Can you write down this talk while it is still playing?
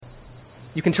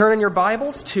You can turn in your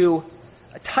Bibles to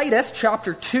Titus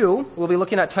chapter 2. We'll be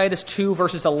looking at Titus 2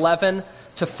 verses 11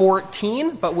 to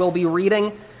 14, but we'll be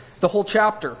reading the whole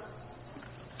chapter.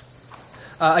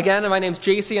 Again, my name's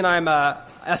JC, and I'm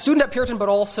a student at Puritan, but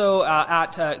also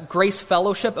at Grace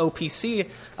Fellowship, OPC,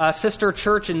 sister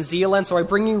church in Zealand. So I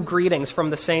bring you greetings from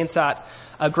the saints at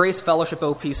Grace Fellowship,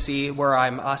 OPC, where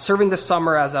I'm serving this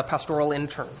summer as a pastoral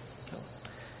intern.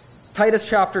 Titus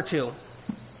chapter 2.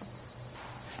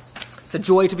 It's a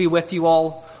joy to be with you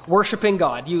all, worshiping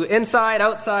God. You inside,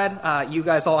 outside, you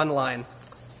guys all online.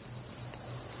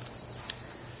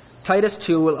 Titus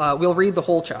 2, we'll read the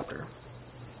whole chapter.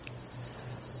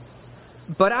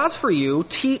 But as for you,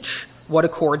 teach what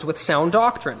accords with sound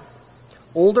doctrine.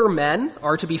 Older men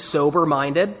are to be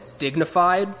sober-minded,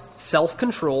 dignified,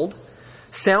 self-controlled,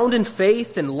 sound in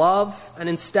faith, in love, and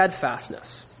in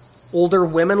steadfastness. Older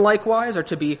women, likewise, are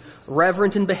to be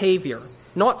reverent in behavior,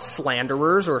 not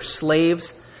slanderers or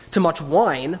slaves to much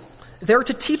wine. They're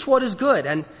to teach what is good,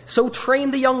 and so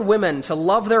train the young women to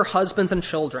love their husbands and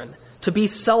children, to be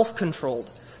self-controlled,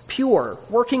 pure,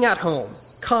 working at home,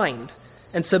 kind,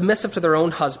 and submissive to their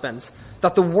own husbands,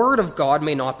 that the word of God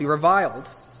may not be reviled.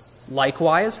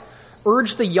 Likewise,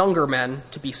 urge the younger men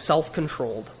to be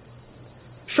self-controlled.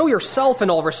 Show yourself in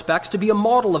all respects to be a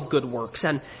model of good works,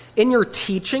 and in your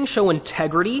teaching show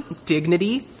integrity,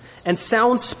 dignity, and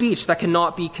sound speech that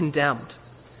cannot be condemned,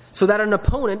 so that an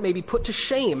opponent may be put to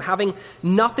shame, having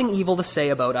nothing evil to say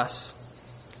about us.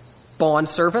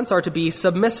 Bondservants are to be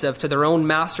submissive to their own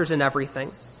masters in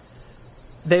everything.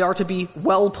 They are to be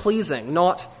well-pleasing,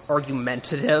 not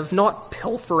argumentative, not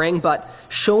pilfering, but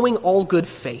showing all good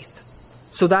faith,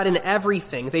 so that in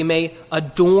everything they may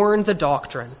adorn the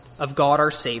doctrine of God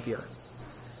our Savior.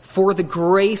 For the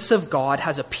grace of God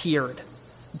has appeared,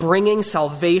 bringing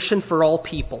salvation for all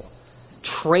people,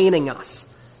 training us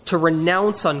to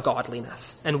renounce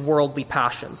ungodliness and worldly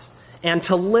passions, and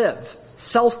to live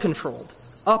self-controlled,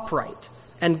 upright,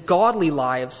 and godly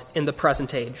lives in the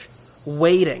present age,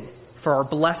 waiting for our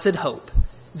blessed hope,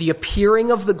 the appearing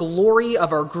of the glory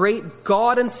of our great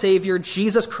God and Savior,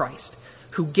 Jesus Christ,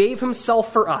 who gave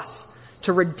himself for us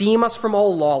to redeem us from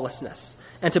all lawlessness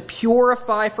and to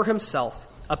purify for himself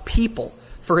a people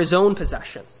for his own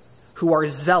possession, who are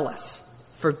zealous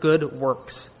for good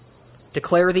works.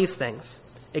 Declare these things,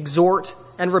 exhort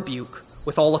and rebuke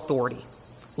with all authority.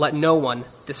 Let no one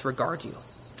disregard you.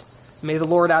 May the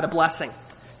Lord add a blessing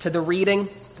to the reading,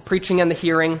 the preaching, and the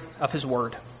hearing of his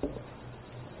word.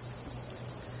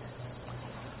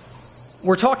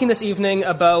 We're talking this evening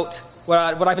about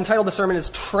what I've entitled the sermon is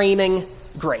Training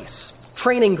Grace.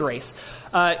 Training Grace.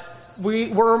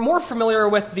 We're more familiar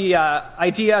with the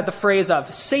idea, the phrase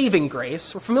of saving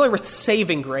grace. We're familiar with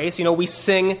saving grace. You know, we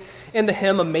sing in the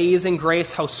hymn, Amazing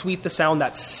Grace, how sweet the sound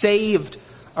that saved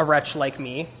a wretch like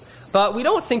me. But we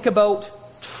don't think about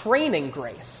training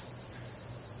grace.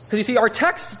 Because you see, our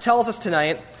text tells us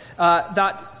tonight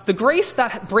that the grace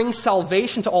that brings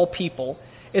salvation to all people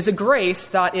is a grace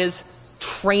that is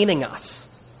training us.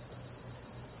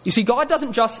 You see, God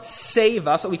doesn't just save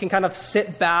us so we can kind of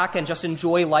sit back and just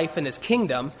enjoy life in his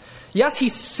kingdom. Yes, he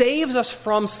saves us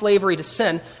from slavery to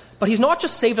sin, but he's not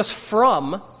just saved us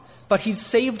from, but he's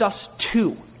saved us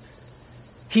to.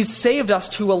 He's saved us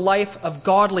to a life of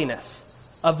godliness,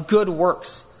 of good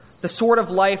works, the sort of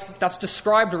life that's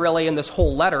described really in this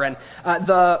whole letter. And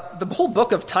the whole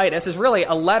book of Titus is really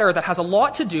a letter that has a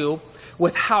lot to do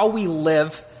with how we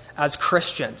live as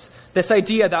Christians. This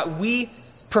idea that we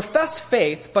profess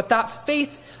faith, but that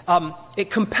faith, it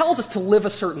compels us to live a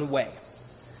certain way.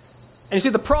 And you see,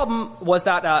 the problem was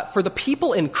that for the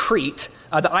people in Crete,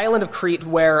 the island of Crete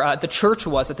where the church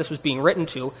was that this was being written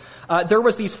to, there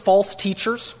was these false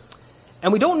teachers.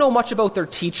 And we don't know much about their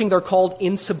teaching. They're called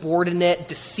insubordinate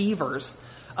deceivers.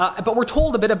 But we're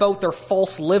told a bit about their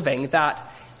false living, that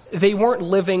they weren't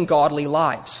living godly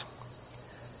lives.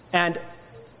 And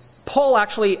Paul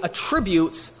actually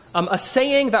attributes a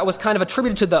saying that was kind of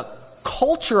attributed to the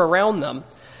culture around them,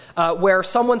 where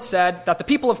someone said that the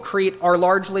people of Crete are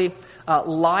largely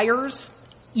liars,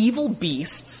 evil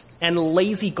beasts, and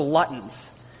lazy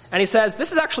gluttons. And he says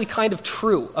this is actually kind of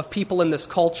true of people in this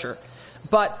culture.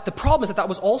 But the problem is that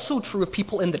was also true of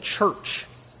people in the church.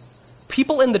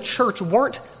 People in the church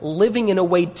weren't living in a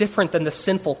way different than the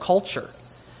sinful culture.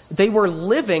 They were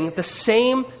living the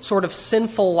same sort of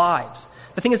sinful lives.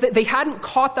 The thing is that they hadn't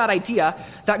caught that idea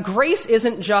that grace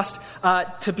isn't just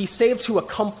to be saved to a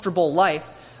comfortable life,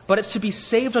 but it's to be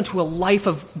saved unto a life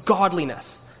of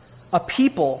godliness, a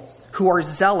people who are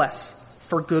zealous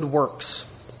for good works.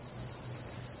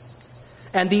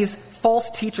 And these false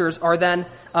teachers are then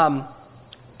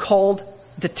called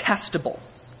detestable.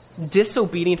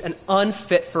 disobedient, and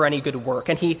unfit for any good work.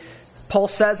 And Paul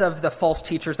says of the false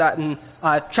teachers that in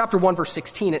chapter 1, verse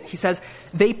 16, he says,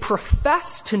 they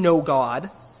profess to know God,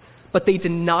 but they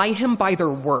deny him by their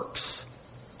works.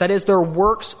 That is, their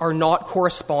works are not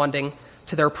corresponding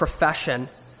to their profession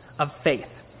of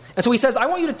faith. And so he says, I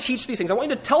want you to teach these things. I want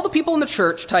you to tell the people in the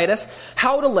church, Titus,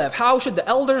 how to live. How should the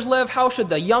elders live? How should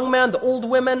the young men, the old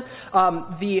women,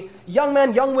 the young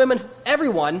men, young women,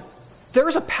 everyone?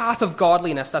 There's a path of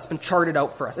godliness that's been charted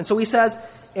out for us. And so he says,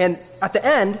 and at the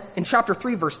end, in chapter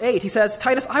 3, verse 8, he says,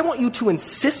 Titus, I want you to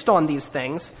insist on these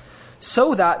things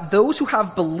so that those who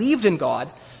have believed in God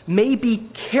may be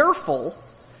careful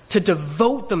to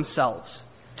devote themselves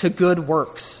to good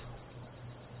works.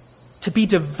 To be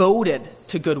devoted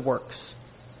to good works.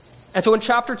 And so in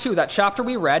chapter 2, that chapter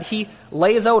we read, he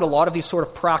lays out a lot of these sort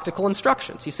of practical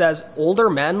instructions. He says, older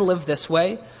men live this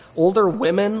way, older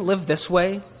women live this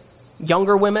way,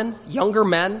 younger women, younger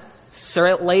men,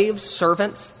 slaves,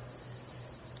 servants.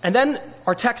 And then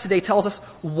our text today tells us,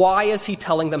 why is he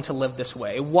telling them to live this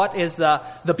way? What is the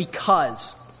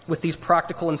because with these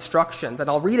practical instructions? And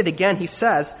I'll read it again. He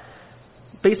says,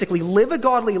 basically, live a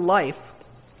godly life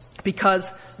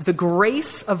because the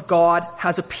grace of God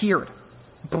has appeared,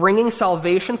 bringing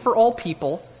salvation for all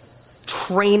people,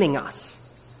 training us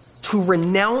to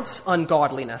renounce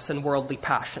ungodliness and worldly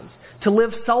passions, to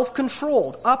live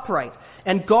self-controlled, upright,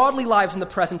 and godly lives in the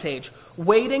present age,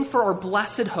 waiting for our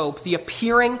blessed hope, the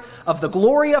appearing of the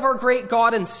glory of our great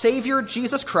God and Savior,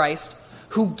 Jesus Christ,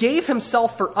 who gave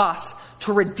himself for us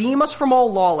to redeem us from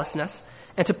all lawlessness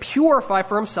and to purify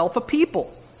for himself a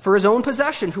people for his own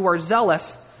possession who are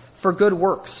zealous for good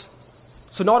works.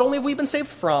 So not only have we been saved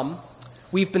from,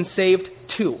 we've been saved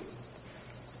to.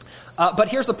 But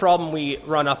here's the problem we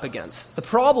run up against. The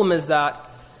problem is that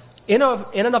in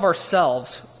and of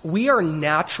ourselves, we are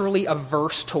naturally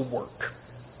averse to work.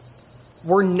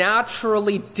 We're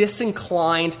naturally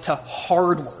disinclined to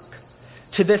hard work,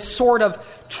 to this sort of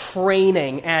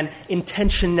training and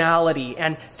intentionality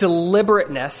and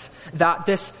deliberateness that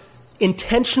this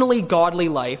intentionally godly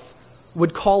life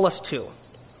would call us to.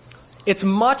 It's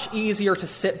much easier to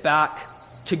sit back,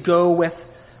 to go with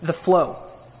the flow.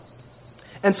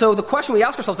 And so the question we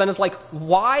ask ourselves then is like,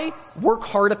 why work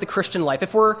hard at the Christian life?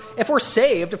 If we're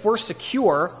saved, if we're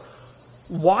secure,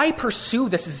 why pursue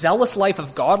this zealous life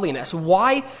of godliness?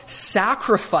 Why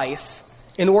sacrifice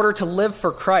in order to live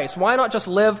for Christ? Why not just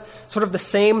live sort of the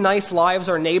same nice lives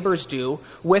our neighbors do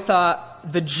with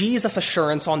the Jesus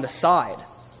assurance on the side?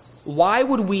 Why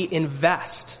would we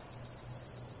invest?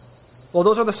 Well,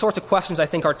 those are the sorts of questions I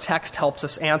think our text helps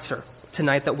us answer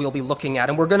tonight that we'll be looking at.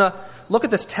 And we're going to look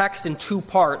at this text in two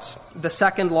parts, the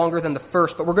second longer than the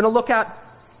first. But we're going to look at,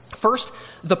 first,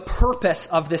 the purpose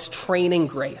of this training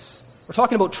grace. We're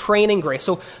talking about training grace.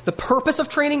 So the purpose of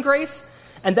training grace,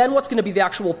 and then what's going to be the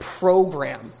actual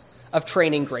program of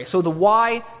training grace. So the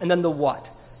why and then the what.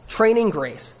 Training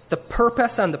grace, the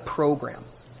purpose and the program.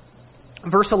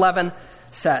 Verse 11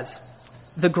 says,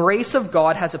 the grace of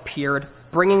God has appeared,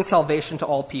 bringing salvation to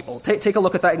all people. Take a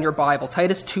look at that in your Bible.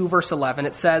 Titus 2, verse 11.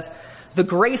 It says, the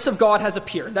grace of God has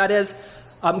appeared. That is,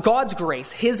 God's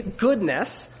grace, his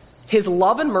goodness, his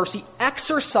love and mercy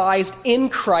exercised in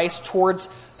Christ towards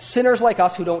sinners like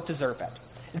us who don't deserve it.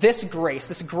 This grace,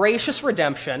 this gracious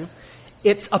redemption,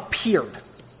 it's appeared.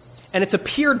 And it's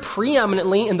appeared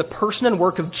preeminently in the person and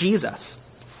work of Jesus.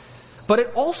 But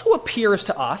it also appears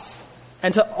to us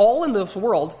and to all in this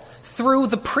world through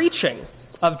the preaching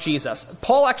of Jesus.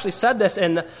 Paul actually said this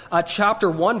in chapter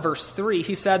 1, verse 3.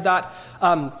 He said that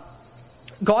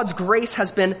God's grace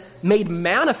has been made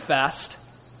manifest,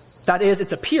 that is,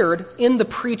 it's appeared in the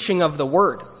preaching of the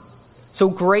word. So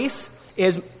grace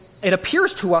it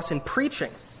appears to us in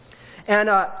preaching. And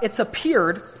it's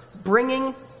appeared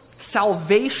bringing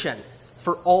salvation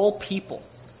for all people.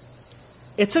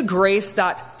 It's a grace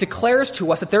that declares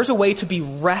to us that there's a way to be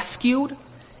rescued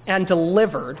and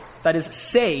delivered, that is,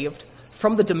 saved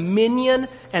from the dominion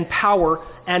and power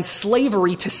and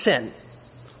slavery to sin.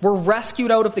 We're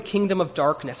rescued out of the kingdom of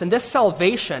darkness. And this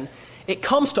salvation, it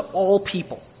comes to all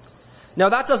people. Now,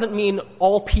 that doesn't mean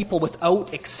all people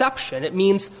without exception. It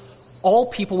means all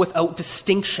people without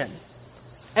distinction.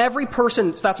 Every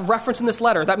person that's referenced in this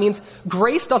letter, that means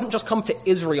grace doesn't just come to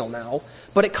Israel now,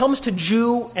 but it comes to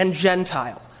Jew and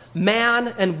Gentile, man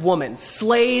and woman,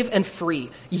 slave and free,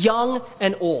 young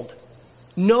and old.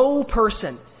 No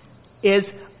person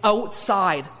is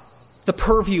outside the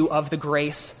purview of the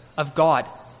grace of God.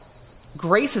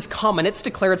 Grace has come and it's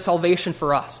declared salvation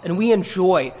for us, and we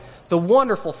enjoy the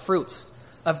wonderful fruits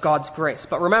of God's grace.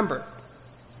 But remember,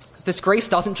 this grace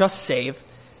doesn't just save,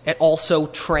 it also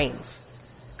trains.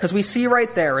 Because we see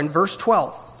right there in verse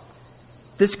 12,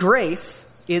 this grace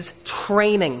is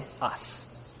training us.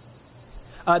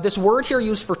 This word here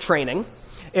used for training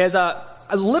is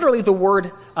literally the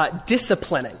word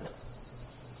disciplining.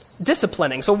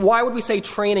 Disciplining. So why would we say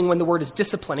training when the word is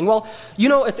disciplining? Well, you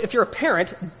know, if you're a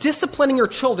parent, disciplining your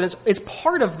children is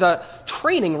part of the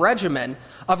training regimen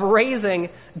of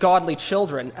raising godly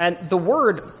children. And the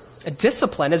word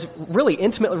discipline is really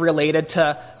intimately related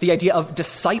to the idea of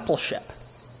discipleship.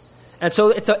 And so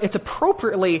it's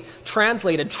appropriately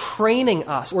translated training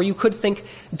us, or you could think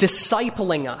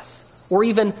discipling us, or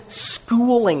even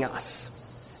schooling us.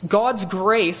 God's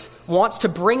grace wants to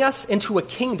bring us into a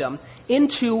kingdom,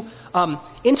 into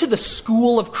the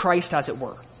school of Christ, as it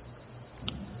were.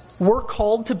 We're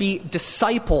called to be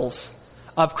disciples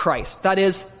of Christ. That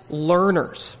is,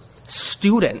 learners,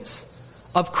 students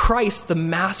of Christ, the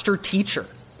master teacher.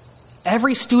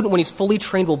 Every student, when he's fully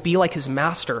trained, will be like his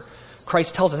master,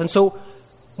 Christ tells us. And so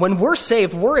when we're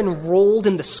saved, we're enrolled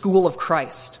in the school of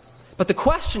Christ. But the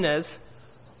question is,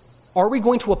 are we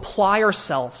going to apply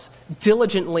ourselves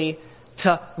diligently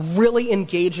to really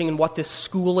engaging in what this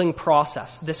schooling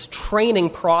process, this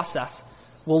training process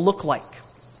will look like?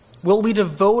 Will we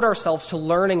devote ourselves to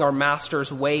learning our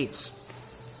master's ways?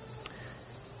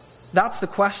 That's the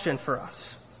question for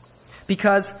us.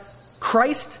 Because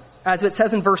Christ, as it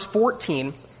says in verse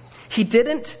 14, he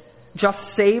didn't just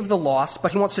save the lost,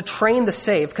 but he wants to train the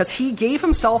saved, because he gave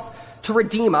himself to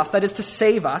redeem us, that is to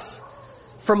save us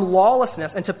from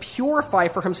lawlessness and to purify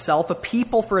for himself a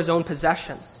people for his own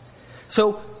possession.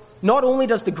 So not only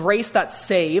does the grace that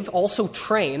saves also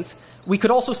trains, we could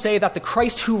also say that the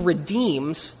Christ who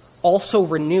redeems also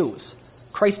renews.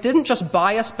 Christ didn't just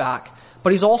buy us back,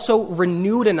 but he's also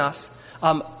renewed in us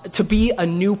to be a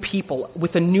new people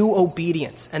with a new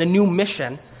obedience and a new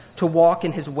mission to walk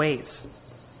in his ways.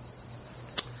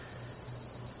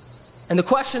 And the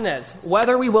question is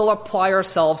whether we will apply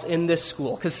ourselves in this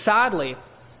school, because sadly,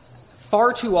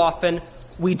 far too often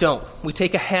we don't. We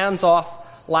take a hands-off,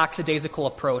 lackadaisical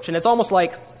approach. And it's almost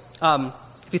like,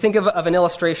 if you think of an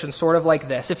illustration sort of like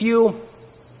this, if you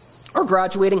are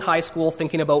graduating high school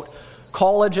thinking about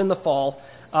college in the fall,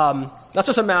 let's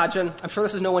just imagine, I'm sure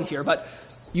this is no one here, but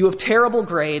you have terrible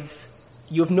grades,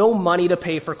 you have no money to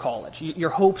pay for college, your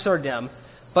hopes are dim,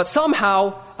 but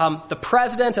somehow the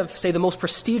president of, say, the most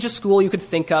prestigious school you could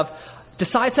think of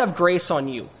decides to have grace on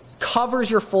you,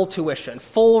 covers your full tuition,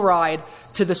 full ride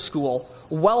to the school,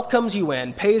 welcomes you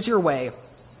in, pays your way,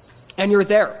 and you're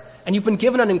there. And you've been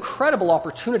given an incredible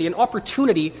opportunity, an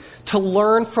opportunity to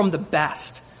learn from the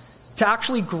best, to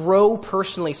actually grow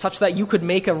personally such that you could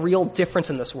make a real difference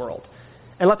in this world.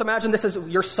 And let's imagine this is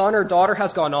your son or daughter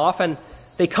has gone off and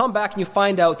they come back and you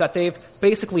find out that they've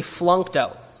basically flunked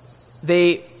out.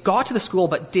 They got to the school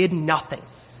but did nothing.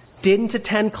 Didn't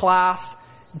attend class,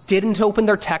 didn't open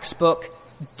their textbook,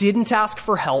 didn't ask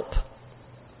for help.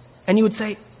 And you would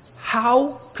say,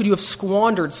 how could you have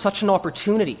squandered such an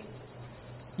opportunity?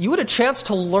 You had a chance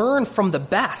to learn from the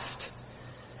best.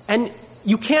 And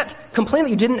you can't complain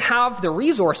that you didn't have the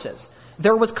resources.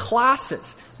 There was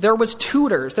classes, there was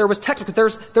tutors, there was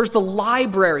textbooks, there's the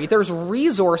library, there's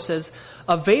resources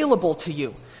available to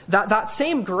you. That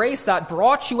same grace that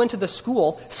brought you into the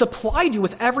school supplied you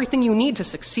with everything you need to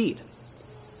succeed.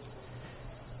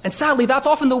 And sadly, that's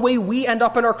often the way we end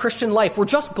up in our Christian life. We're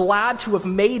just glad to have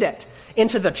made it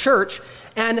into the church,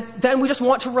 and then we just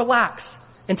want to relax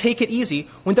and take it easy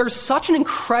when there's such an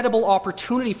incredible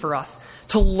opportunity for us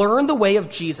to learn the way of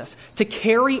Jesus, to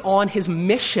carry on his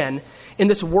mission in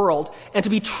this world, and to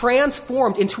be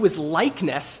transformed into his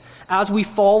likeness as we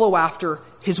follow after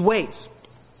his ways.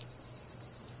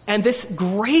 And this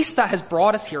grace that has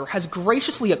brought us here has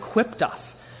graciously equipped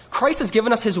us. Christ has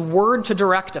given us his word to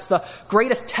direct us, the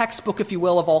greatest textbook, if you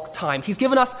will, of all time. He's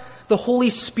given us the Holy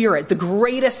Spirit, the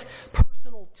greatest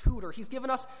personal tutor. He's given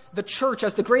us the church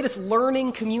as the greatest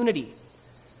learning community.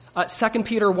 2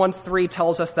 Peter 1:3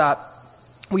 tells us that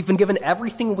we've been given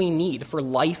everything we need for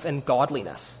life and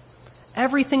godliness.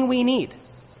 Everything we need.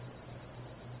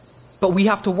 But we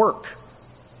have to work.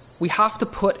 We have to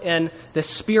put in this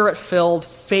spirit-filled,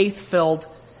 faith-filled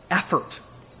effort.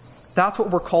 That's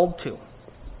what we're called to.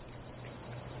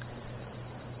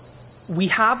 We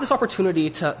have this opportunity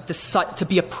to decide to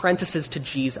be apprentices to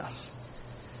Jesus.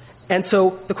 And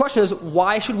so the question is,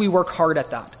 why should we work hard at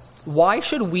that? Why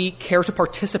should we care to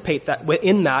participate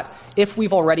in that if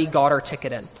we've already got our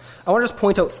ticket in? I want to just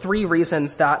point out three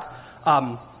reasons that,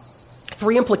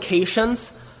 three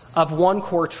implications of one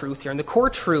core truth here. And the core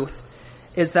truth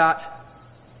is that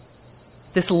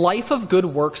this life of good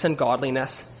works and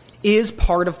godliness is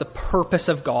part of the purpose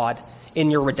of God in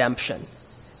your redemption.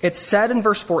 It said in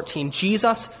verse 14,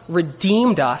 Jesus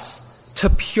redeemed us to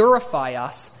purify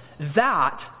us,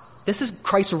 that, this is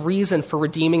Christ's reason for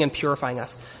redeeming and purifying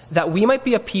us, that we might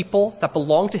be a people that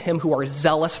belong to him who are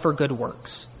zealous for good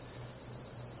works.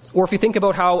 Or if you think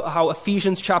about how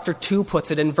Ephesians chapter 2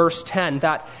 puts it in verse 10,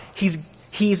 that he's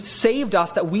saved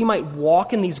us that we might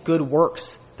walk in these good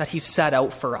works that he's set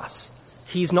out for us.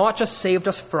 He's not just saved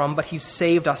us from, but he's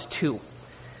saved us to.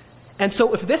 And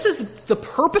so if this is the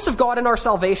purpose of God in our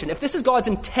salvation, if this is God's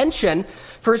intention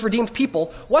for his redeemed people,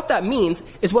 what that means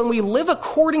is when we live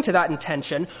according to that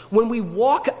intention, when we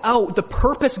walk out the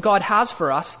purpose God has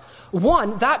for us,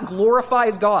 one, that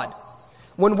glorifies God.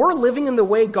 When we're living in the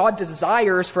way God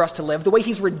desires for us to live, the way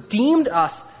he's redeemed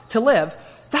us to live,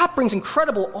 that brings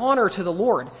incredible honor to the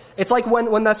Lord. It's like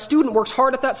when the student works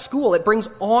hard at that school, it brings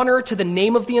honor to the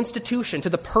name of the institution, to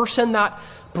the person that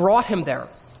brought him there.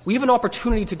 We have an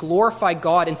opportunity to glorify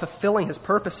God in fulfilling his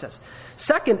purposes.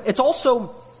 Second,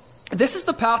 this is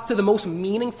the path to the most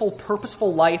meaningful,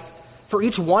 purposeful life for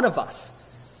each one of us.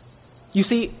 You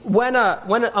see, when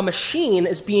a machine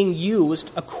is being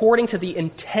used according to the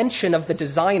intention of the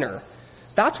designer,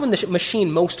 that's when the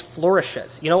machine most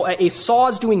flourishes. You know, a saw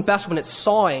is doing best when it's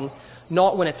sawing,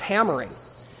 not when it's hammering.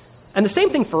 And the same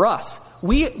thing for us.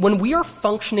 When we are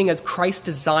functioning as Christ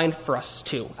designed for us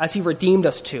to, as he redeemed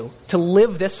us to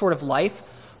live this sort of life,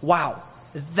 wow,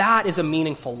 that is a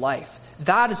meaningful life.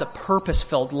 That is a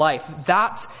purpose-filled life.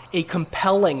 That's a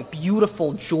compelling,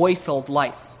 beautiful, joy-filled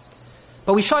life.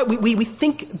 But we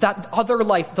think that other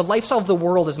life, the lifestyle of the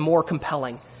world, is more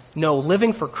compelling. No,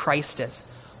 living for Christ is.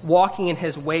 Walking in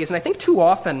his ways. And I think too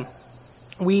often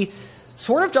we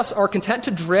sort of just are content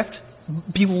to drift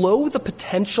below the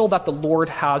potential that the Lord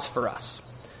has for us.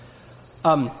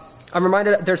 I'm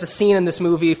reminded, there's a scene in this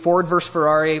movie, Ford vs.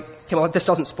 Ferrari. Okay, well, this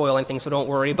doesn't spoil anything, so don't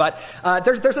worry. But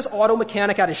there's this auto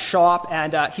mechanic at his shop,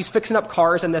 and he's fixing up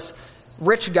cars, and this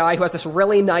rich guy who has this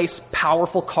really nice,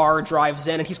 powerful car drives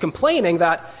in, and he's complaining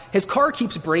that his car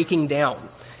keeps breaking down.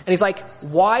 And he's like,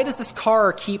 why does this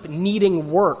car keep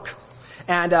needing work?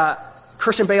 And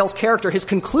Christian Bale's character, his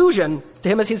conclusion to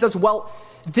him is he says, well,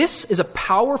 this is a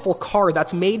powerful car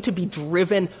that's made to be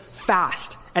driven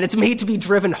fast, and it's made to be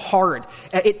driven hard.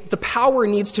 The power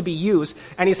needs to be used.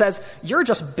 And he says, you're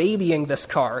just babying this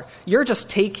car. You're just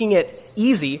taking it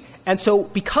easy. And so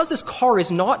because this car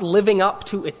is not living up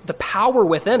to the power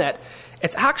within it,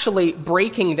 it's actually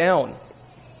breaking down.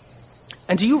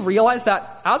 And do you realize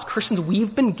that as Christians,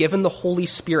 we've been given the Holy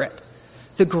Spirit,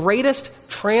 the greatest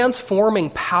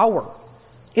transforming power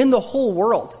in the whole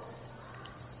world?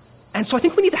 And so I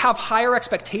think we need to have higher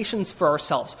expectations for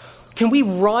ourselves. Can we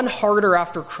run harder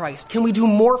after Christ? Can we do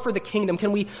more for the kingdom?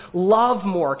 Can we love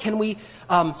more? Can we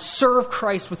serve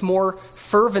Christ with more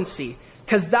fervency?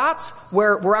 Because that's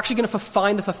where we're actually going to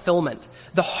find the fulfillment.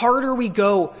 The harder we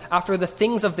go after the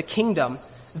things of the kingdom,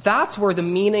 that's where the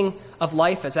meaning of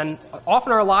life is. And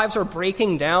often our lives are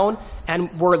breaking down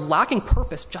and we're lacking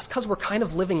purpose just because we're kind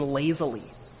of living lazily,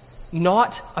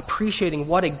 not appreciating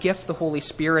what a gift the Holy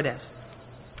Spirit is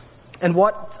and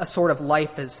what a sort of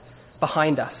life is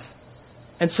behind us.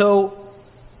 And so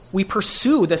we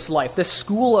pursue this life, this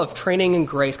school of training in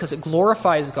grace, because it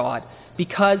glorifies God,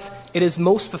 because it is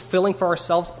most fulfilling for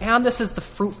ourselves, and this is the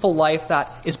fruitful life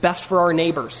that is best for our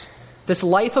neighbors. This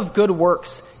life of good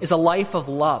works is a life of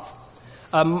love.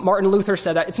 Martin Luther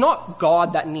said that it's not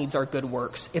God that needs our good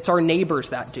works, it's our neighbors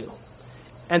that do.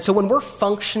 And so when we're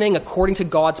functioning according to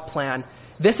God's plan,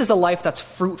 this is a life that's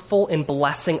fruitful in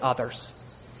blessing others,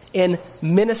 in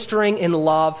ministering in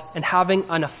love and having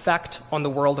an effect on the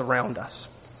world around us.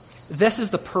 This is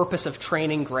the purpose of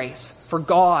training grace, for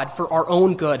God, for our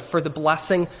own good, for the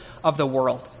blessing of the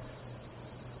world.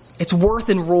 It's worth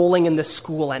enrolling in this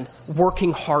school and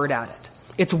working hard at it.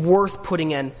 It's worth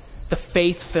putting in the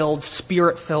faith-filled,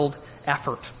 spirit-filled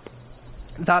effort.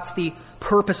 That's the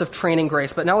purpose of training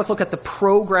grace. But now let's look at the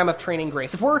program of training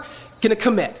grace. If we're going to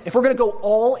commit, if we're going to go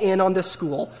all in on this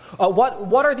school,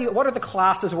 what are the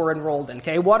classes we're enrolled in?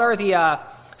 Okay, what are the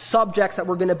subjects that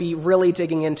we're going to be really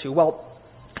digging into? Well,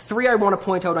 3 I want to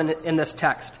point out in this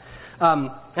text,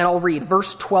 and I'll read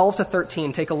verse 12 to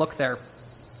 13. Take a look there.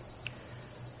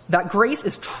 That grace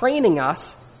is training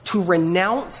us to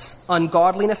renounce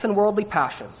ungodliness and worldly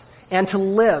passions, and to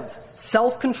live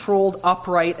self-controlled,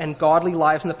 upright, and godly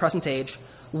lives in the present age,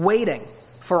 waiting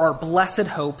for our blessed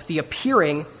hope, the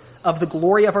appearing of the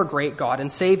glory of our great God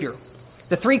and Savior.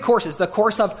 The 3 courses, the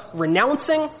course of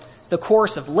renouncing, the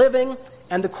course of living,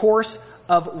 and the course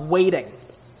of waiting.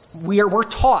 We're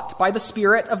taught by the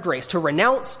Spirit of grace to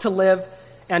renounce, to live,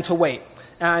 and to wait.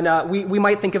 And we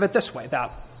might think of it this way,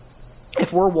 that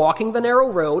if we're walking the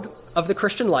narrow road of the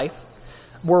Christian life,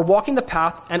 We're walking the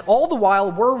path, and all the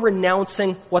while we're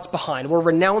renouncing what's behind. We're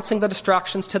renouncing the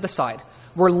distractions to the side.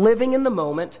 We're living in the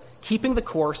moment, keeping the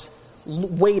course,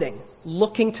 waiting,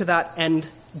 looking to that end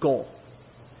goal.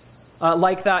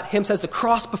 Like that hymn says, the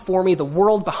cross before me, the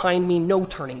world behind me, no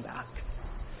turning back.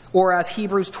 Or as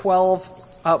Hebrews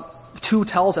 12:2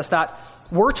 tells us, that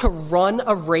we're to run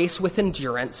a race with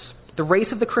endurance, the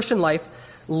race of the Christian life,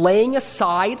 laying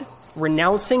aside,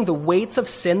 renouncing the weights of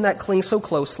sin that cling so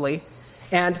closely,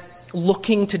 and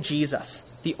looking to Jesus,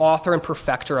 the author and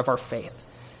perfecter of our faith.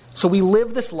 So we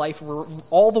live this life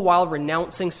all the while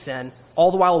renouncing sin,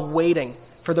 all the while waiting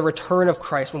for the return of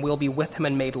Christ when we'll be with him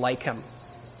and made like him.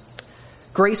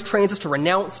 Grace trains us to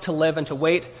renounce, to live, and to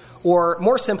wait. Or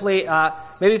more simply,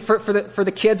 maybe for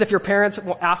the kids, if your parents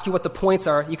will ask you what the points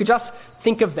are, you could just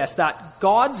think of this, that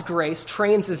God's grace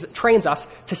trains us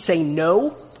to say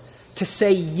no, to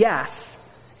say yes,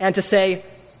 and to say,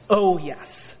 oh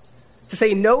yes. To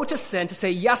say no to sin, to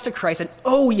say yes to Christ, and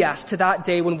oh yes to that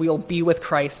day when we'll be with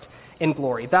Christ in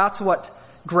glory. That's what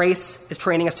grace is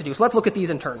training us to do. So let's look at these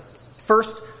in turn.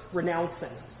 First, renouncing.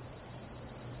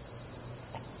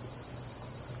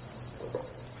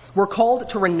 We're called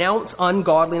to renounce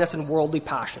ungodliness and worldly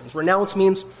passions. Renounce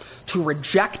means to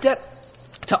reject it,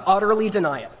 to utterly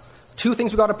deny it. Two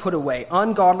things we've got to put away: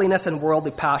 ungodliness and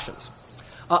worldly passions.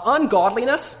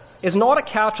 Ungodliness is not a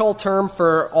catch-all term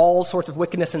for all sorts of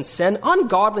wickedness and sin.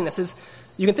 Ungodliness is,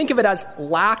 you can think of it as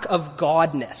lack of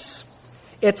godness.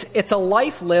 It's a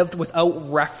life lived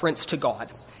without reference to God.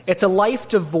 It's a life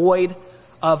devoid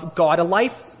of God, a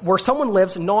life where someone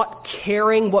lives not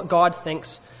caring what God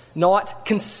thinks, not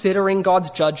considering God's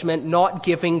judgment, not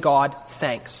giving God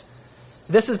thanks.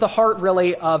 This is the heart,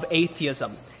 really, of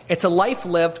atheism. It's a life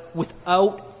lived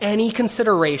without any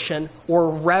consideration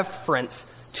or reference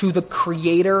to the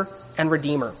Creator and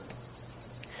Redeemer.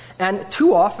 And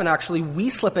too often, actually, we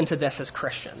slip into this as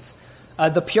Christians.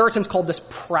 The Puritans called this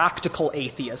practical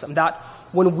atheism, that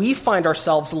when we find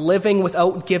ourselves living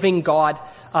without giving God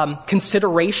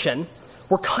consideration,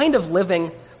 we're kind of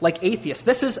living like atheists.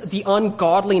 This is the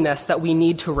ungodliness that we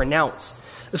need to renounce.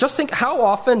 Just think, how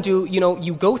often do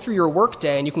you go through your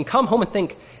workday and you can come home and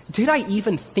think, did I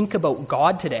even think about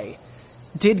God today?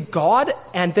 Did God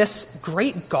and this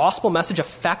great gospel message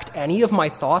affect any of my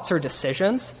thoughts or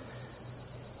decisions?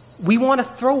 We want to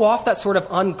throw off that sort of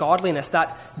ungodliness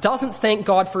that doesn't thank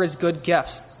God for his good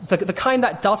gifts, the kind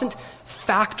that doesn't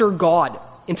factor God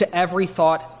into every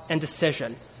thought and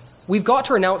decision. We've got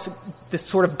to renounce this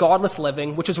sort of godless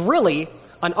living, which is really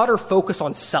an utter focus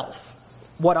on self,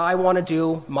 what I want to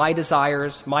do, my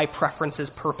desires, my preferences,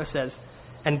 purposes,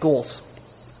 and goals.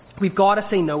 We've got to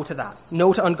say no to that,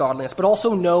 no to ungodliness, but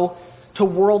also no to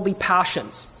worldly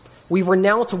passions. We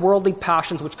renounce worldly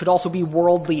passions, which could also be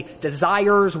worldly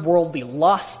desires, worldly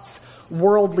lusts,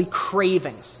 worldly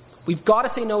cravings. We've got to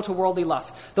say no to worldly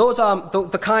lusts. Those,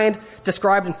 the kind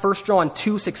described in 1 John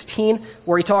 2:16,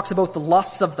 where he talks about the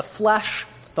lusts of the flesh,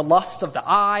 the lusts of the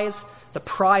eyes, the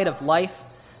pride of life.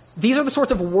 These are the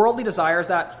sorts of worldly desires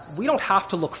that we don't have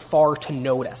to look far to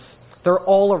notice. They're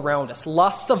all around us.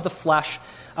 Lusts of the flesh,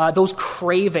 those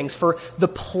cravings for the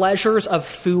pleasures of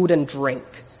food and drink,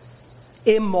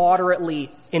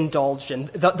 immoderately indulged in,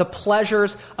 the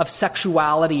pleasures of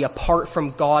sexuality apart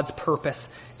from God's purpose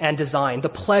and design, the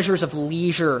pleasures of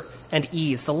leisure and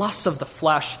ease, the lusts of the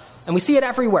flesh. And we see it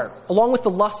everywhere, along with the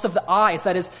lusts of the eyes,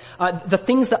 that is, the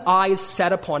things the eyes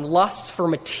set upon, lusts for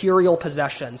material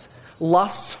possessions,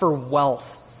 lusts for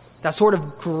wealth, that sort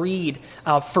of greed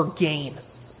for gain.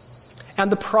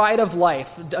 And the pride of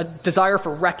life, a desire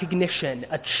for recognition,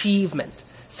 achievement,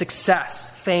 success,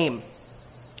 fame.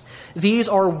 These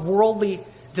are worldly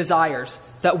desires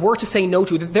that we're to say no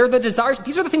to. They're the desires,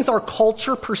 these are the things our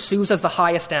culture pursues as the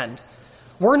highest end.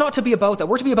 We're not to be about that.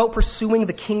 We're to be about pursuing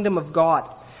the kingdom of God,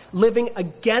 living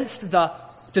against the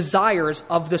desires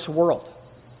of this world.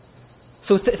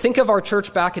 So think of our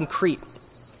church back in Crete.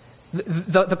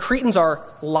 The Cretans are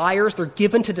liars, they're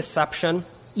given to deception,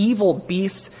 evil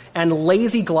beasts, and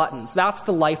lazy gluttons. That's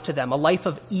the life to them, a life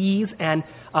of ease and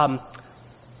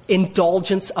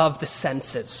indulgence of the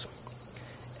senses.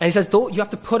 And he says, you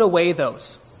have to put away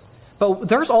those. But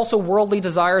there's also worldly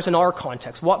desires in our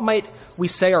context. What might we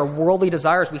say are worldly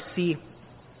desires we see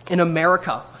in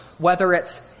America, whether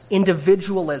it's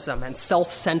individualism and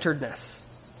self-centeredness,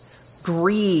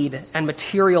 greed and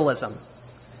materialism,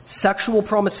 sexual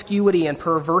promiscuity and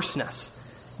perverseness,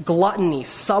 gluttony,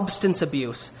 substance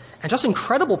abuse, and just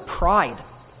incredible pride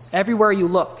everywhere you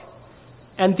look.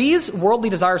 And these worldly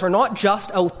desires are not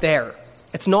just out there.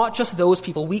 It's not just those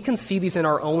people. We can see these in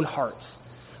our own hearts.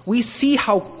 we see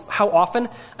how often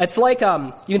it's like,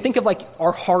 you can think of like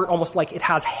our heart almost like it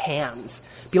has hands.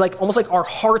 Be like almost like our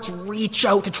hearts reach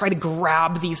out to try to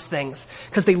grab these things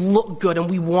because they look good and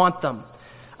we want them.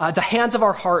 The hands of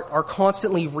our heart are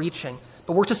constantly reaching,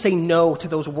 but we're to say no to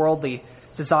those worldly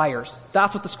desires.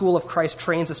 That's what the school of Christ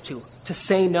trains us to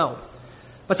say no.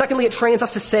 But secondly, it trains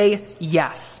us to say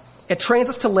yes. It trains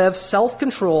us to live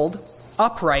self-controlled,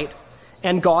 upright,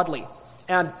 and godly.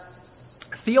 And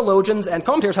theologians and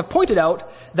commentators have pointed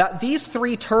out that these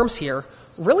three terms here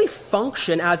really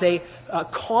function as a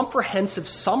comprehensive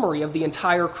summary of the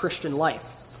entire Christian life.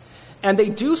 And they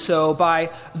do so by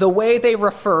the way they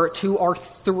refer to our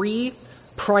three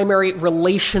primary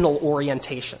relational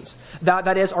orientations.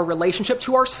 That is our relationship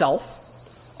to ourself,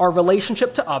 our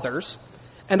relationship to others,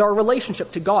 and our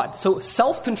relationship to God. So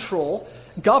self-control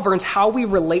governs how we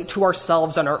relate to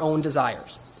ourselves and our own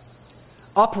desires.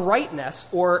 Uprightness,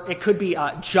 or it could be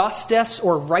justice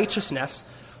or righteousness,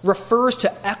 refers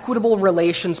to equitable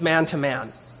relations man to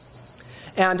man.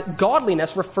 And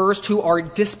godliness refers to our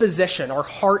disposition, our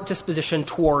heart disposition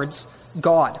towards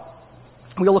God.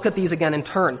 We'll look at these again in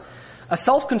turn. A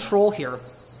self-control here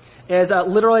is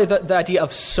literally the idea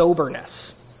of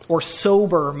soberness or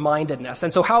sober-mindedness.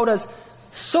 And so how does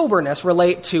soberness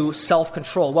relate to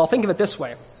self-control? Well, think of it this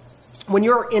way. When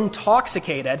you're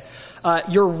intoxicated,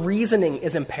 your reasoning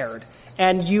is impaired,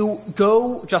 and you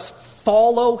just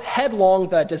follow headlong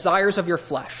the desires of your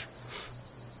flesh.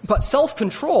 But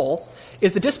self-control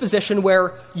is the disposition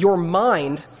where your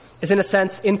mind is, in a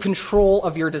sense, in control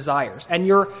of your desires, and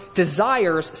your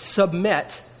desires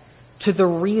submit to the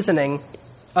reasoning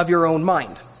of your own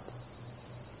mind.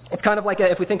 It's kind of like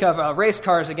if we think of race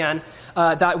cars again,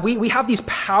 that we have these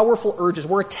powerful urges.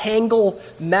 We're a tangled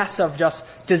mess of just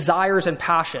desires and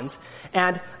passions.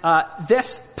 And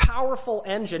this powerful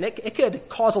engine, it could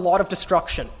cause a lot of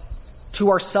destruction to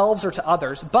ourselves or to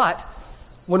others. But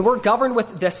when we're governed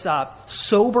with this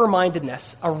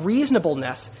sober-mindedness, a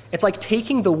reasonableness, it's like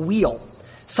taking the wheel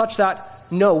such that,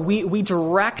 no, we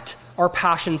direct our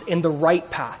passions in the right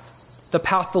path. The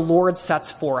path the Lord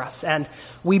sets for us. And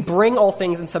we bring all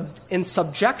things in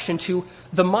subjection to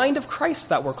the mind of Christ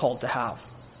that we're called to have.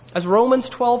 As Romans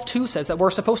 12:2 says, that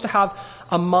we're supposed to have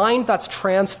a mind that's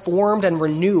transformed and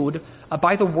renewed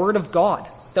by the Word of God,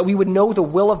 that we would know the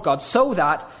will of God, so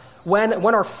that when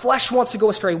our flesh wants to go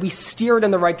astray, we steer it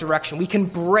in the right direction. We can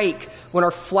brake when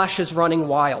our flesh is running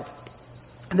wild.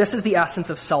 And this is the essence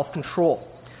of self-control.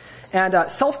 And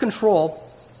self-control,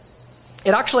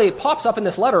 it actually pops up in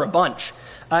this letter a bunch.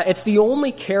 It's the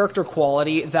only character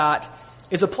quality that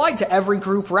is applied to every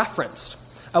group referenced,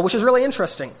 which is really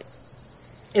interesting.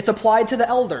 It's applied to the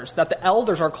elders, that the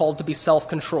elders are called to be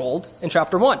self-controlled in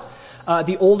chapter 1.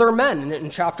 The older men in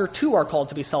chapter 2 are called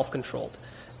to be self-controlled.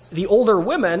 The older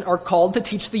women are called to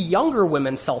teach the younger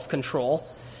women self-control.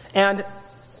 And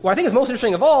what I think is most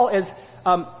interesting of all is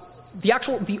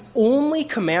the only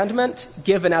commandment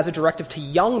given as a directive to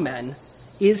young men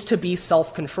is to be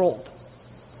self-controlled.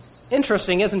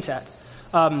 Interesting, isn't it?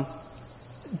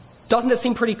 Doesn't it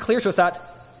seem pretty clear to us that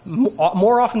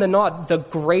more often than not, the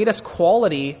greatest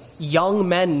quality young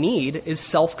men need is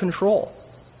self-control?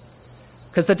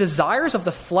 Because the desires of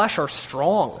the flesh are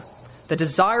strong. The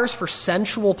desires for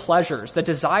sensual pleasures, the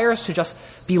desires to just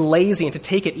be lazy and to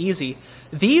take it easy,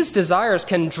 these desires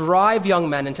can drive young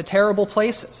men into terrible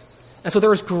places. And so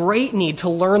there is great need to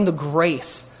learn the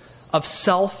grace of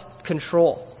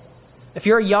self-control. If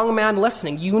you're a young man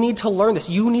listening, you need to learn this.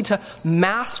 You need to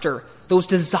master those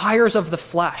desires of the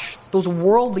flesh, those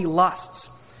worldly lusts.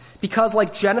 Because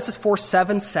like Genesis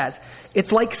 4:7 says,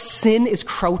 it's like sin is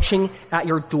crouching at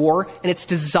your door, and its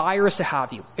desire is to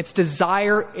have you. Its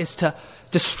desire is to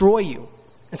destroy you.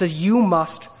 It says you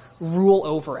must rule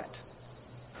over it.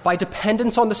 By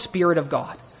dependence on the Spirit of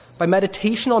God, by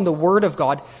meditation on the Word of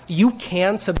God, you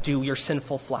can subdue your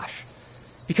sinful flesh.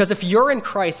 Because if you're in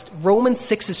Christ, Romans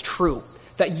 6 is true,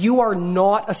 that you are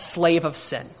not a slave of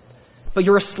sin, but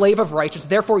you're a slave of righteousness.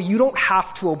 Therefore, you don't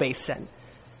have to obey sin.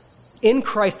 In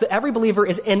Christ, every believer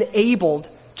is enabled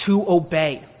to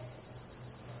obey.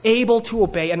 Able to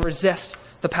obey and resist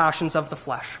the passions of the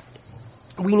flesh.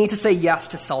 We need to say yes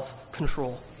to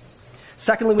self-control.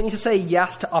 Secondly, we need to say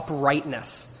yes to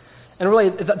uprightness. And really,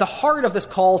 the heart of this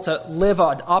call to live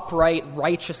an upright,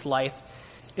 righteous life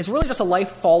is really just a life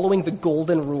following the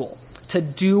golden rule, to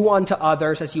do unto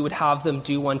others as you would have them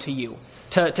do unto you,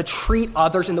 to treat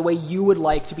others in the way you would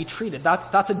like to be treated.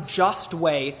 That's a just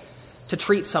way to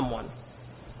treat someone.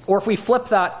 Or if we flip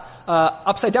that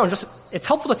upside down, it's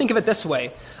helpful to think of it this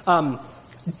way.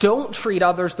 Don't treat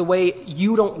others the way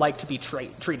you don't like to be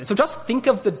treated. So just think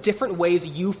of the different ways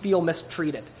you feel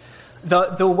mistreated.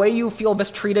 the way you feel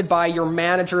mistreated by your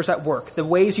managers at work, the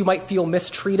ways you might feel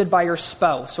mistreated by your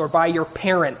spouse or by your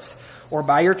parents or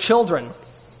by your children.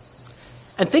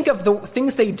 And think of the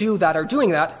things they do that are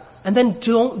doing that, and then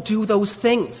don't do those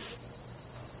things.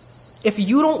 If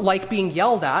you don't like being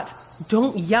yelled at,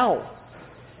 don't yell.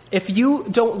 If you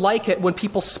don't like it when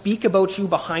people speak about you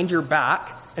behind your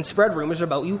back and spread rumors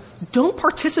about you, don't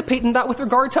participate in that with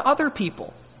regard to other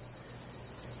people.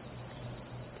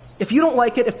 If you don't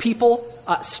like it if people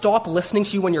stop listening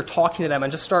to you when you're talking to them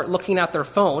and just start looking at their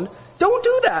phone, don't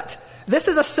do that. This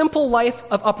is a simple life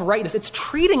of uprightness. It's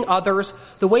treating others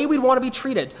the way we'd want to be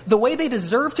treated, the way they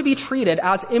deserve to be treated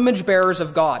as image bearers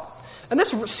of God. And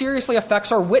this seriously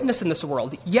affects our witness in this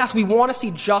world. Yes, we want to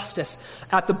see justice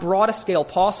at the broadest scale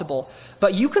possible,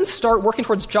 but you can start working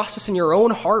towards justice in your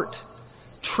own heart.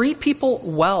 Treat people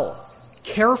well.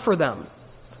 Care for them.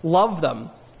 Love them.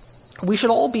 We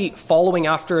should all be following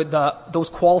after those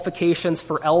qualifications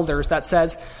for elders that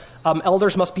says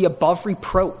elders must be above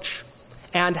reproach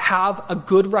and have a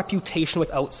good reputation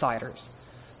with outsiders.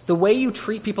 The way you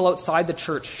treat people outside the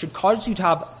church should cause you to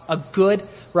have a good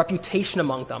reputation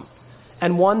among them,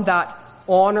 and one that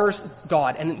honors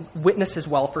God and witnesses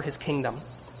well for his kingdom.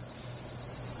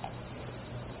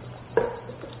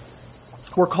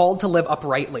 We're called to live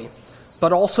uprightly,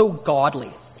 but also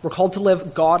godly. We're called to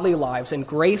live godly lives, and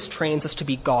grace trains us to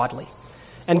be godly.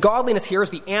 And godliness here is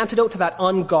the antidote to that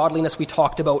ungodliness we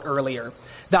talked about earlier.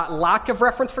 That lack of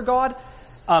reference for God,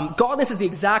 godliness is the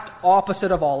exact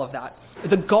opposite of all of that.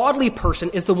 The godly person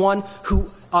is the one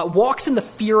who walks in the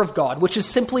fear of God, which is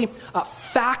simply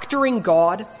factoring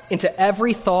God into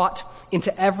every thought,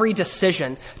 into every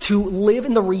decision, to live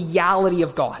in the reality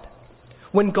of God.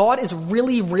 When God is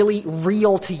really, really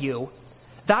real to you,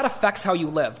 that affects how you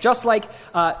live. Just like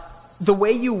the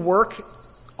way you work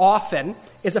often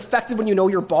is affected when you know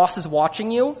your boss is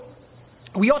watching you,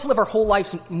 we ought to live our whole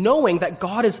lives knowing that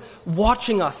God is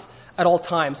watching us at all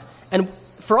times. And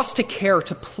for us to care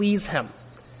to please him,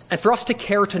 and for us to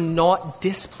care to not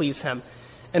displease him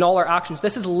in all our actions,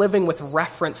 this is living with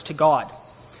reference to God.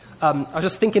 I was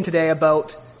just thinking today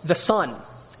about the sun.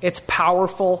 It's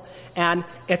powerful, and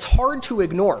it's hard to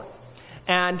ignore.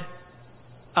 And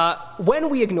when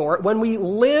we ignore it, when we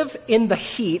live in the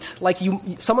heat, like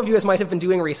some of you guys might have been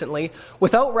doing recently,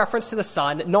 without reference to the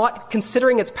sun, not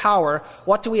considering its power,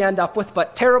 what do we end up with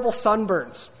but terrible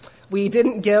sunburns? We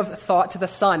didn't give thought to the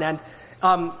sun. And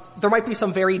there might be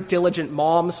some very diligent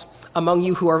moms among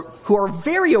you who are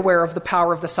very aware of the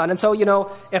power of the sun. And so,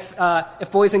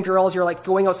 if boys and girls, you're like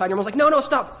going outside, your mom's like, no,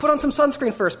 stop, put on some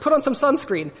sunscreen first, put on some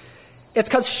sunscreen. It's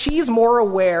because she's more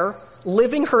aware,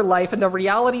 living her life in the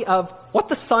reality of what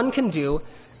the sun can do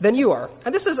than you are.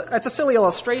 And it's a silly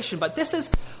illustration, but this is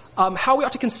how we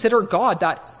ought to consider God,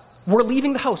 that we're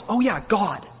leaving the house. Oh yeah,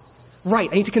 God. Right,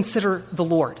 I need to consider the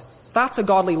Lord. That's a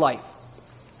godly life.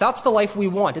 That's the life we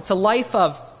want. It's a life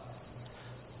of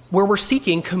where we're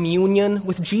seeking communion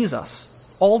with Jesus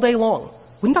all day long.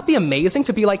 Wouldn't that be amazing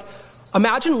to be like,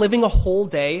 imagine living a whole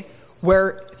day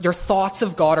where your thoughts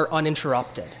of God are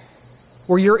uninterrupted,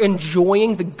 where you're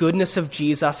enjoying the goodness of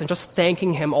Jesus and just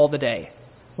thanking him all the day.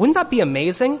 Wouldn't that be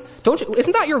amazing?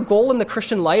 Isn't that your goal in the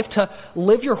Christian life, to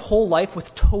live your whole life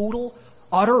with total,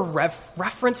 utter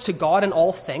reference to God in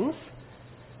all things?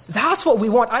 That's what we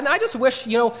want. And I just wish,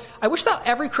 I wish that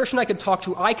every Christian I could talk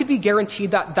to, I could be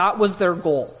guaranteed that that was their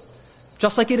goal.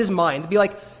 Just like it is mine. To be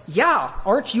like, yeah,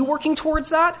 aren't you working towards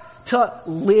that? To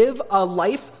live a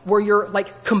life where you're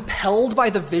like compelled by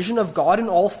the vision of God in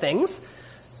all things?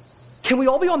 Can we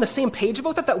all be on the same page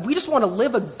about that? That we just want to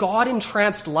live a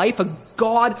God-entranced life, a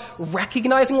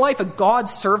God-recognizing life, a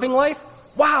God-serving life?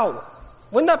 Wow!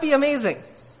 Wouldn't that be amazing?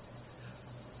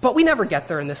 But we never get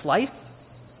there in this life.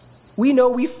 We know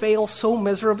we fail so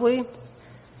miserably.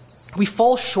 We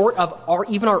fall short of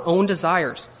even our own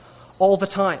desires all the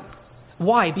time.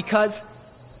 Why? Because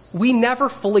we never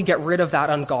fully get rid of that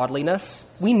ungodliness.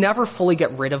 We never fully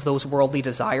get rid of those worldly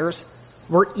desires.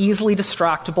 We're easily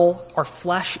distractible. Our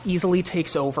flesh easily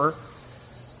takes over.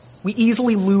 We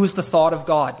easily lose the thought of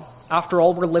God. After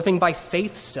all, we're living by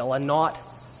faith still and not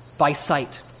by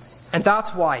sight. And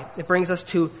that's why it brings us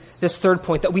to this third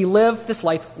point, that we live this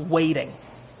life waiting.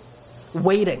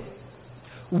 Waiting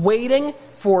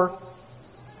for,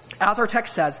 as our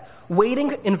text says,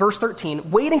 waiting in verse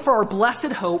 13, waiting for our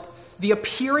blessed hope, the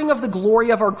appearing of the glory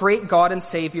of our great God and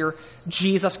Savior,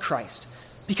 Jesus Christ.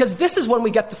 Because this is when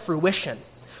we get the fruition.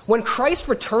 When Christ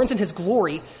returns in his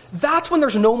glory, that's when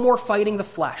there's no more fighting the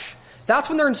flesh. That's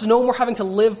when there's no more having to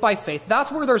live by faith.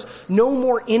 That's where there's no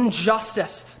more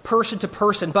injustice person to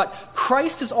person, but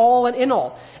Christ is all and in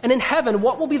all. And in heaven,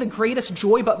 what will be the greatest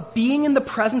joy but being in the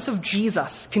presence of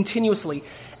Jesus continuously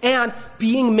and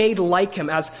being made like him,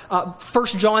 as 1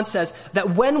 John says,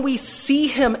 that when we see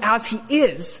him as he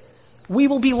is, we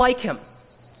will be like him.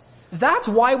 That's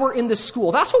why we're in this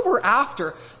school. That's what we're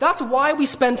after. That's why we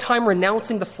spend time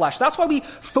renouncing the flesh. That's why we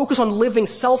focus on living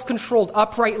self-controlled,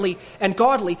 uprightly, and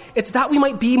godly. It's that we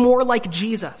might be more like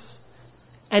Jesus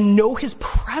and know his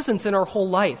presence in our whole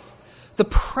life. The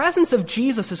presence of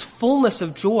Jesus is fullness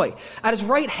of joy. At his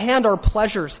right hand are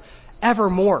pleasures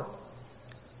evermore.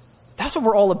 That's what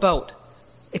we're all about.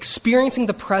 Experiencing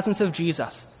the presence of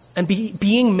Jesus and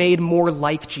being made more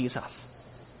like Jesus.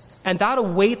 And that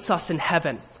awaits us in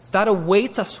heaven. That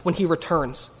awaits us when he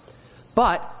returns.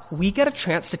 But we get a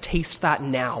chance to taste that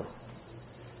now.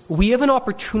 We have an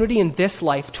opportunity in this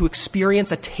life to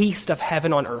experience a taste of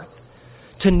heaven on earth,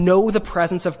 to know the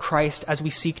presence of Christ as we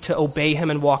seek to obey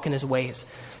him and walk in his ways,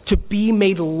 to be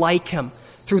made like him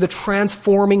through the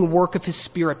transforming work of his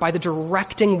Spirit, by the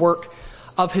directing work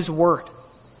of his word.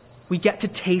 We get to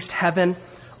taste heaven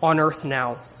on earth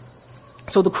now.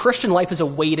 So the Christian life is a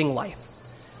waiting life.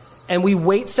 And we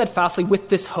wait steadfastly with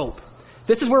this hope.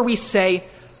 This is where we say,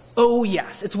 oh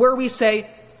yes. It's where we say,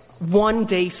 one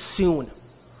day soon.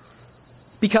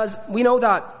 Because we know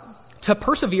that to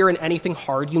persevere in anything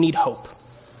hard, you need hope.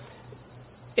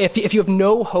 If you have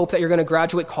no hope that you're going to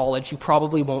graduate college, you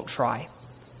probably won't try.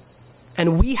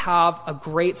 And we have a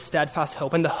great steadfast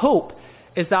hope. And the hope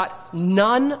is that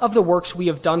none of the works we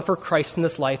have done for Christ in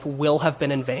this life will have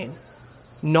been in vain.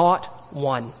 Not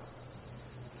one.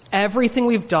 Everything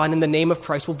we've done in the name of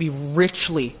Christ will be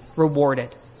richly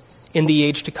rewarded in the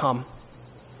age to come.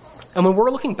 And when we're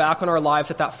looking back on our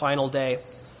lives at that final day,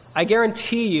 I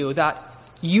guarantee you that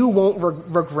you won't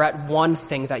regret one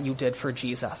thing that you did for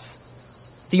Jesus.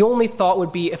 The only thought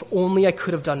would be, if only I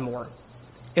could have done more.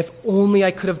 If only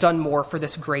I could have done more for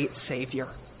this great Savior,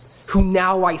 who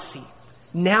now I see.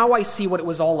 Now I see what it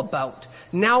was all about.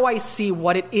 Now I see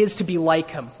what it is to be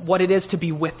like him, what it is to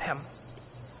be with him.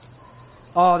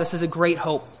 Oh, this is a great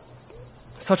hope.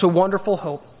 Such a wonderful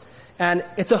hope. And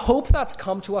it's a hope that's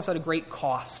come to us at a great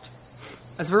cost.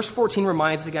 As verse 14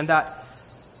 reminds us again, that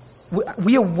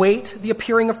we await the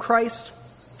appearing of Christ,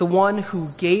 the one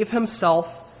who gave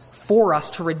himself for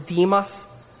us to redeem us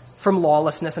from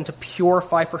lawlessness and to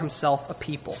purify for himself a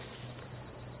people.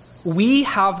 We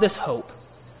have this hope.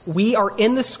 We are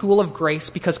in the school of grace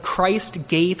because Christ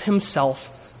gave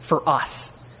himself for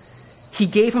us. He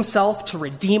gave himself to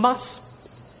redeem us,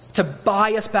 to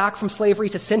buy us back from slavery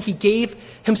to sin. He gave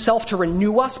himself to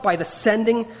renew us by the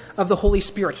sending of the Holy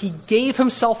Spirit. He gave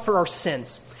himself for our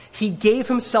sins. He gave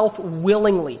himself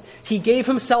willingly. He gave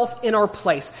himself in our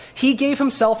place. He gave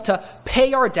himself to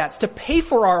pay our debts, to pay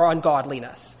for our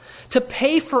ungodliness, to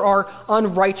pay for our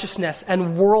unrighteousness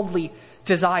and worldly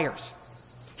desires.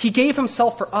 He gave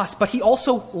himself for us, but he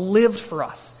also lived for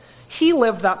us. He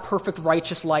lived that perfect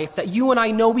righteous life that you and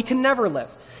I know we can never live.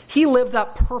 He lived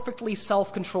that perfectly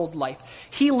self-controlled life.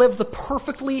 He lived the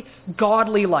perfectly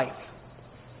godly life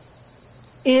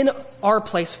in our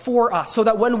place for us, so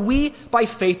that when we, by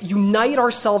faith, unite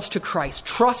ourselves to Christ,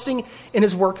 trusting in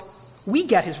his work, we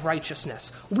get his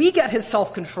righteousness. We get his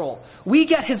self-control. We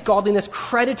get his godliness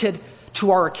credited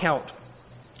to our account.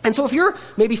 And so if you're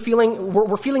maybe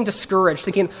we're feeling discouraged,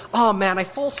 thinking, oh man, I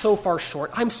fall so far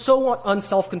short. I'm so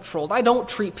unself-controlled. I don't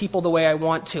treat people the way I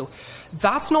want to.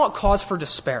 That's not cause for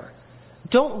despair.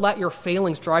 Don't let your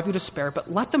failings drive you to despair,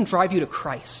 but let them drive you to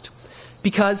Christ.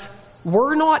 Because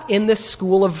we're not in this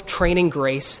school of training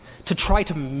grace to try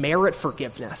to merit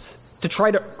forgiveness, to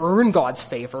try to earn God's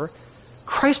favor.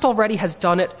 Christ already has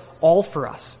done it all for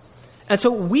us. And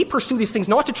so we pursue these things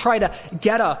not to try to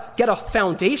get a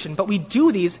foundation, but we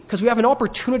do these because we have an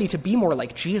opportunity to be more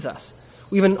like Jesus.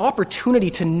 We have an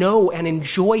opportunity to know and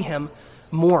enjoy him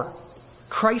more.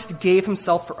 Christ gave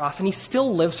himself for us, and he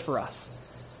still lives for us.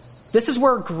 This is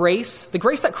where grace, the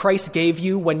grace that Christ gave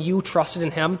you when you trusted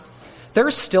in him, there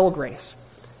is still grace.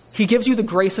 He gives you the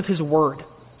grace of his word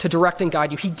to direct and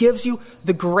guide you. He gives you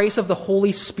the grace of the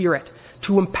Holy Spirit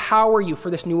to empower you for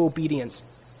this new obedience.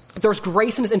 There's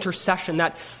grace in his intercession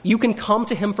that you can come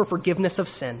to him for forgiveness of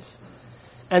sins.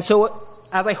 And so,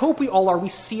 as I hope we all are, we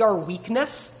see our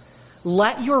weakness.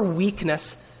 Let your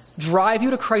weakness drive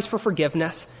you to Christ for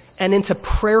forgiveness and into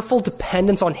prayerful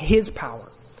dependence on his power.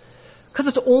 Because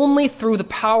it's only through the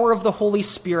power of the Holy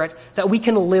Spirit that we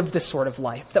can live this sort of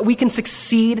life, that we can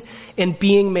succeed in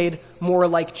being made more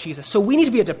like Jesus. So we need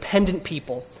to be a dependent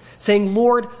people, saying,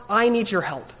 Lord, I need your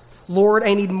help. Lord,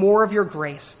 I need more of your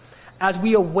grace. as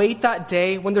we await that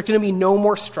day when there's going to be no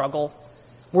more struggle,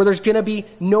 where there's going to be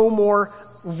no more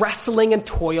wrestling and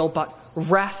toil, but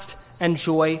rest and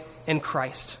joy in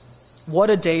Christ. What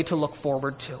a day to look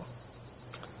forward to.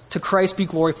 To Christ be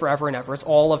glory forever and ever. It's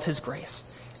all of his grace.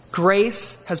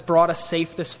 Grace has brought us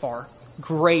safe this far.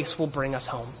 Grace will bring us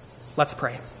home. Let's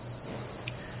pray.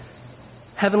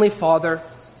 Heavenly Father,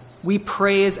 we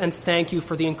praise and thank you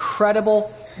for the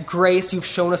incredible grace you've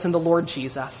shown us in the Lord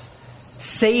Jesus.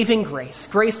 Saving grace.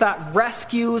 Grace that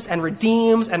rescues and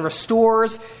redeems and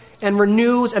restores and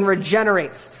renews and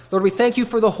regenerates. Lord, we thank you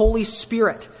for the Holy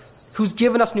Spirit who's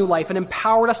given us new life and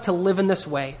empowered us to live in this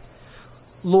way.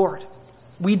 Lord,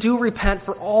 we do repent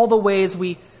for all the ways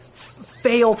we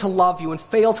fail to love you and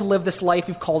fail to live this life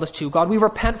you've called us to. God, we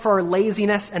repent for our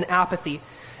laziness and apathy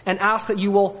and ask that you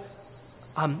will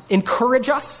encourage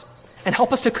us and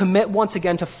help us to commit once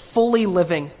again to fully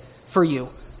living for you,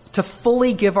 to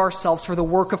fully give ourselves for the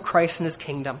work of Christ and his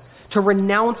kingdom, to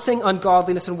renouncing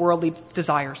ungodliness and worldly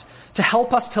desires, to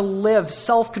help us to live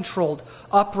self-controlled,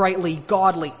 uprightly,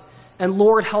 godly. And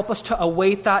Lord, help us to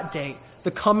await that day,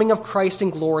 the coming of Christ in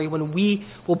glory, when we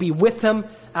will be with him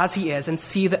as he is and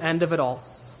see the end of it all.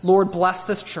 Lord, bless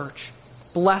this church.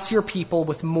 Bless your people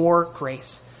with more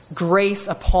grace, grace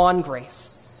upon grace,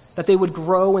 that they would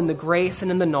grow in the grace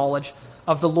and in the knowledge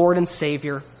of the Lord and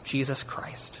Savior, Jesus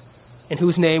Christ, in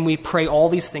whose name we pray all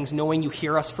these things, knowing you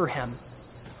hear us for him.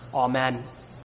 Amen.